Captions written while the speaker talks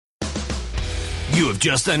You have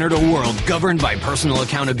just entered a world governed by personal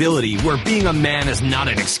accountability, where being a man is not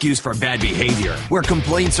an excuse for bad behavior, where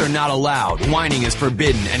complaints are not allowed, whining is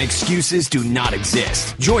forbidden, and excuses do not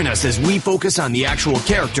exist. Join us as we focus on the actual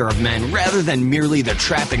character of men rather than merely the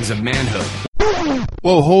trappings of manhood.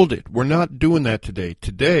 Whoa, hold it. We're not doing that today.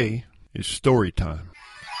 Today is story time.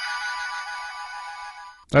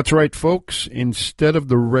 That's right, folks. Instead of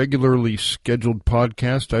the regularly scheduled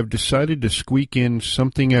podcast, I've decided to squeak in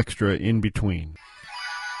something extra in between.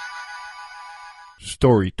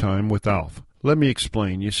 Story time with Alf. Let me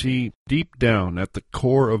explain. You see, deep down at the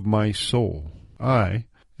core of my soul, I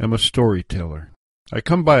am a storyteller. I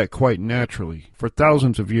come by it quite naturally. For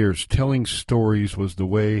thousands of years, telling stories was the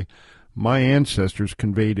way my ancestors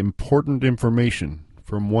conveyed important information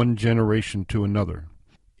from one generation to another.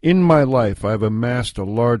 In my life, I've amassed a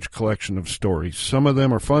large collection of stories. Some of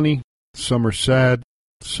them are funny, some are sad,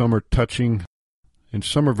 some are touching, and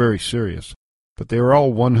some are very serious. But they are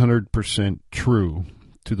all 100% true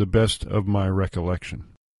to the best of my recollection.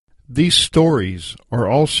 These stories are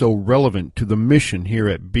also relevant to the mission here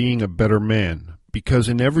at Being a Better Man, because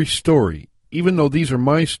in every story, even though these are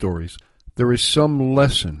my stories, there is some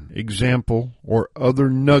lesson, example, or other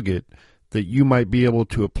nugget that you might be able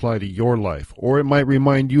to apply to your life, or it might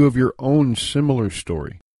remind you of your own similar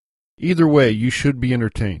story. Either way, you should be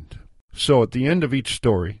entertained. So at the end of each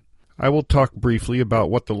story, I will talk briefly about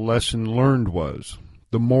what the lesson learned was,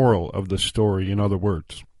 the moral of the story, in other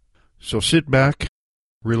words. So sit back,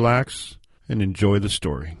 relax, and enjoy the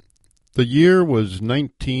story. The year was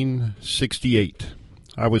 1968.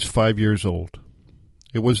 I was 5 years old.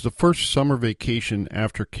 It was the first summer vacation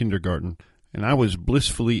after kindergarten, and I was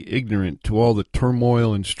blissfully ignorant to all the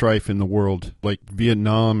turmoil and strife in the world, like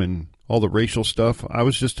Vietnam and all the racial stuff. I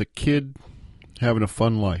was just a kid having a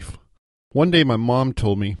fun life. One day my mom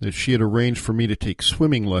told me that she had arranged for me to take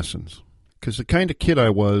swimming lessons, because the kind of kid I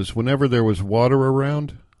was, whenever there was water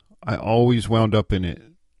around, I always wound up in it,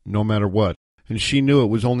 no matter what, and she knew it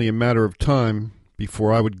was only a matter of time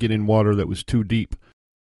before I would get in water that was too deep.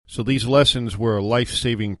 So these lessons were a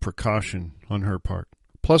life-saving precaution on her part,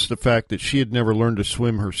 plus the fact that she had never learned to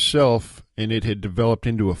swim herself, and it had developed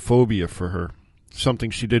into a phobia for her, something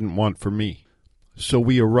she didn't want for me. So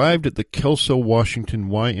we arrived at the Kelso, Washington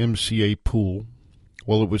YMCA pool.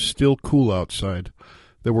 While it was still cool outside,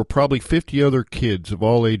 there were probably 50 other kids of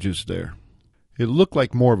all ages there. It looked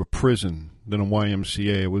like more of a prison than a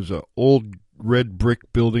YMCA. It was an old red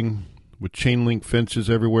brick building with chain-link fences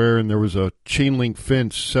everywhere, and there was a chain-link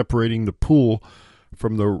fence separating the pool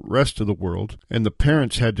from the rest of the world, and the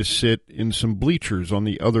parents had to sit in some bleachers on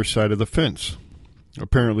the other side of the fence.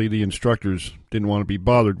 Apparently the instructors didn't want to be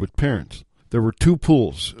bothered with parents. There were two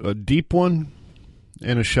pools, a deep one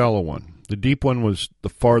and a shallow one. The deep one was the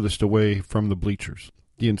farthest away from the bleachers.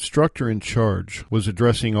 The instructor in charge was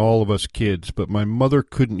addressing all of us kids, but my mother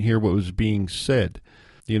couldn't hear what was being said.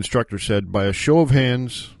 The instructor said, "By a show of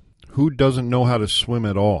hands, who doesn't know how to swim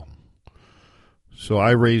at all?" So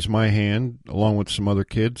I raised my hand, along with some other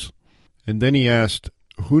kids, and then he asked,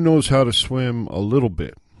 "Who knows how to swim a little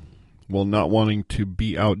bit?" Well, not wanting to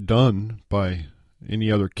be outdone by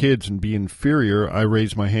any other kids and be inferior, I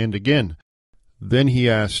raised my hand again. Then he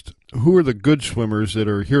asked, "Who are the good swimmers that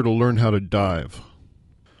are here to learn how to dive?"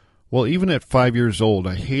 Well, even at 5 years old,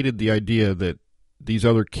 I hated the idea that these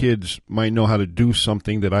other kids might know how to do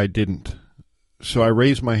something that I didn't. So I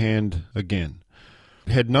raised my hand again.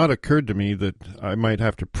 It had not occurred to me that I might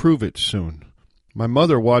have to prove it soon. My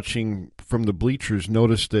mother, watching from the bleachers,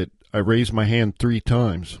 noticed that I raised my hand 3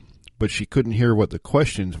 times, but she couldn't hear what the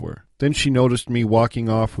questions were. Then she noticed me walking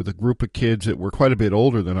off with a group of kids that were quite a bit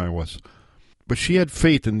older than I was. But she had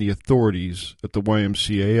faith in the authorities at the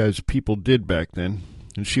YMCA, as people did back then,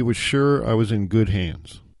 and she was sure I was in good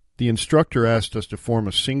hands. The instructor asked us to form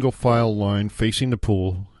a single-file line facing the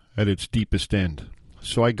pool at its deepest end.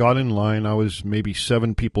 So I got in line. I was maybe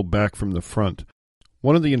 7 people back from the front.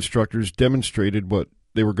 One of the instructors demonstrated what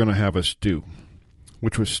they were going to have us do,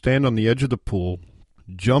 which was stand on the edge of the pool,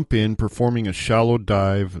 jump in, performing a shallow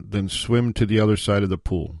dive, then swim to the other side of the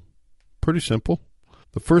pool. Pretty simple.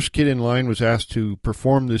 The first kid in line was asked to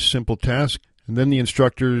perform this simple task, and then the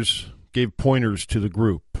instructors gave pointers to the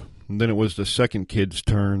group. And then it was the second kid's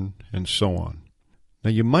turn, and so on. Now,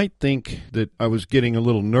 you might think that I was getting a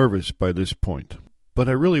little nervous by this point, but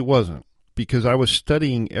I really wasn't, because I was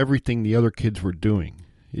studying everything the other kids were doing.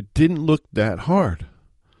 It didn't look that hard.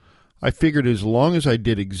 I figured as long as I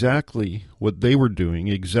did exactly what they were doing,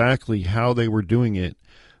 exactly how they were doing it,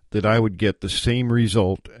 that I would get the same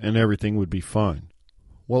result and everything would be fine.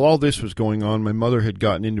 While all this was going on, my mother had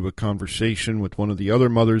gotten into a conversation with one of the other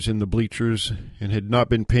mothers in the bleachers and had not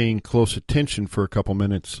been paying close attention for a couple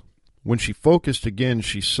minutes. When she focused again,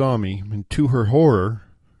 she saw me, and to her horror,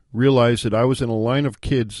 realized that I was in a line of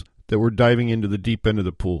kids that were diving into the deep end of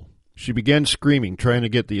the pool. She began screaming, trying to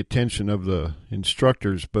get the attention of the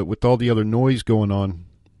instructors, but with all the other noise going on,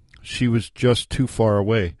 she was just too far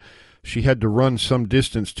away. She had to run some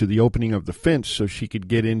distance to the opening of the fence so she could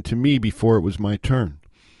get in to me before it was my turn.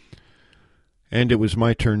 And it was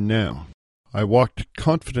my turn now. I walked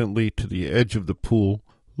confidently to the edge of the pool,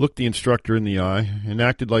 looked the instructor in the eye, and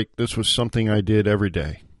acted like this was something I did every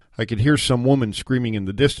day. I could hear some woman screaming in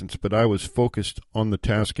the distance, but I was focused on the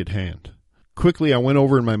task at hand. Quickly, I went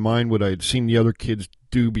over in my mind what I had seen the other kids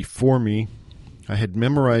do before me. I had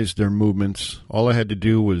memorized their movements. All I had to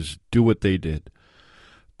do was do what they did.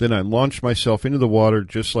 Then I launched myself into the water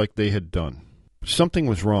just like they had done. Something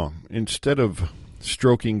was wrong. Instead of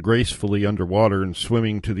stroking gracefully underwater and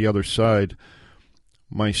swimming to the other side,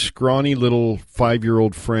 my scrawny little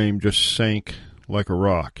 5-year-old frame just sank like a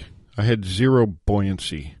rock. I had zero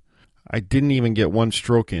buoyancy. I didn't even get one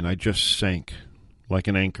stroke in. I just sank like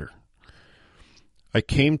an anchor. I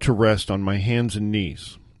came to rest on my hands and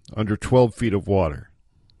knees under 12 feet of water.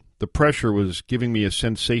 The pressure was giving me a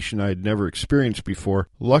sensation I had never experienced before.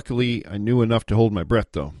 Luckily, I knew enough to hold my breath,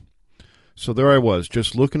 though. So there I was,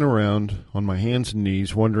 just looking around on my hands and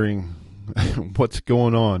knees, wondering what's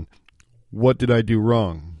going on. What did I do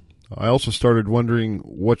wrong? I also started wondering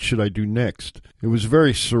what should I do next. It was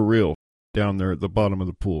very surreal down there at the bottom of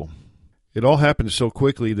the pool. It all happened so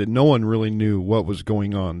quickly that no one really knew what was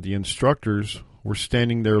going on. The instructors were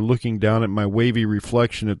standing there looking down at my wavy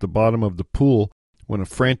reflection at the bottom of the pool when a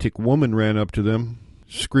frantic woman ran up to them,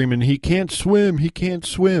 screaming, "He can't swim! He can't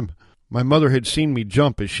swim!" My mother had seen me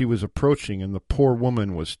jump as she was approaching, and the poor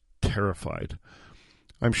woman was terrified.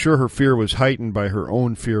 I'm sure her fear was heightened by her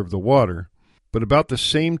own fear of the water, but about the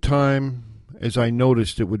same time as I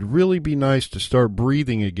noticed it would really be nice to start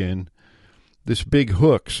breathing again, this big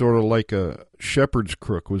hook, sort of like a shepherd's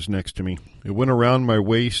crook, was next to me. It went around my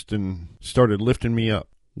waist and started lifting me up.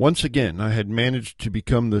 Once again, I had managed to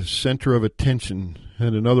become the center of attention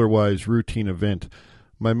at an otherwise routine event.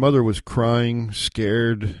 My mother was crying,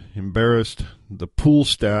 scared, embarrassed. The pool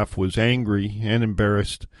staff was angry and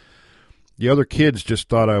embarrassed. The other kids just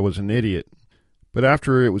thought I was an idiot. But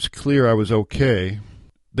after it was clear I was okay,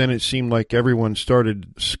 then it seemed like everyone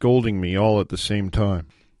started scolding me all at the same time.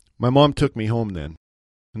 My mom took me home then,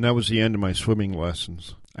 and that was the end of my swimming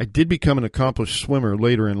lessons. I did become an accomplished swimmer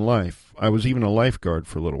later in life. I was even a lifeguard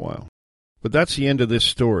for a little while. But that's the end of this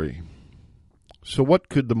story. So what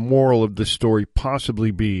could the moral of this story possibly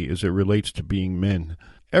be as it relates to being men?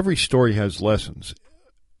 Every story has lessons.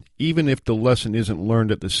 Even if the lesson isn't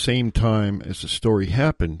learned at the same time as the story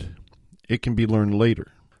happened, it can be learned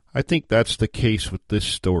later. I think that's the case with this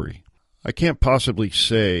story. I can't possibly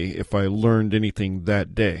say if I learned anything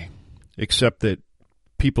that day, except that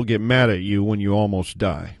people get mad at you when you almost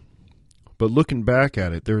die. But looking back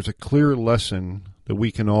at it, there's a clear lesson that we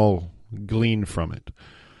can all glean from it.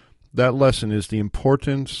 That lesson is the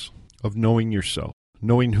importance of knowing yourself,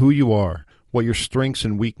 knowing who you are, what your strengths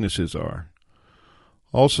and weaknesses are.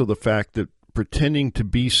 Also the fact that pretending to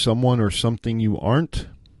be someone or something you aren't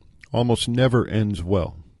almost never ends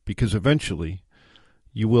well, because eventually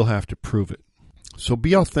you will have to prove it. So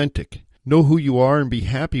be authentic. Know who you are and be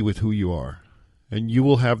happy with who you are. And you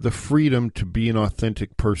will have the freedom to be an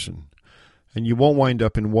authentic person. And you won't wind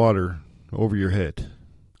up in water over your head.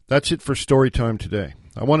 That's it for Storytime today.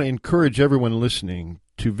 I want to encourage everyone listening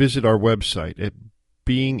to visit our website at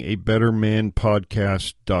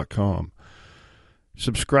beingabettermanpodcast.com.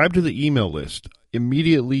 Subscribe to the email list.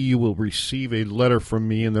 Immediately you will receive a letter from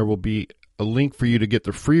me, and there will be a link for you to get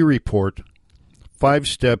the free report, 5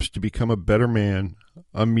 Steps to Become a Better Man,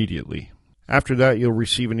 immediately. After that, you'll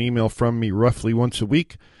receive an email from me roughly once a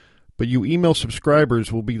week, but you email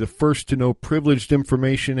subscribers will be the first to know privileged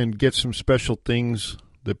information and get some special things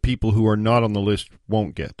that people who are not on the list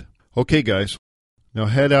won't get. Okay, guys, now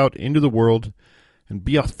head out into the world and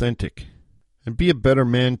be authentic and be a better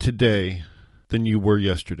man today than you were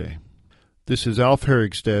yesterday. This is Alf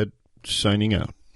Herigstad signing out.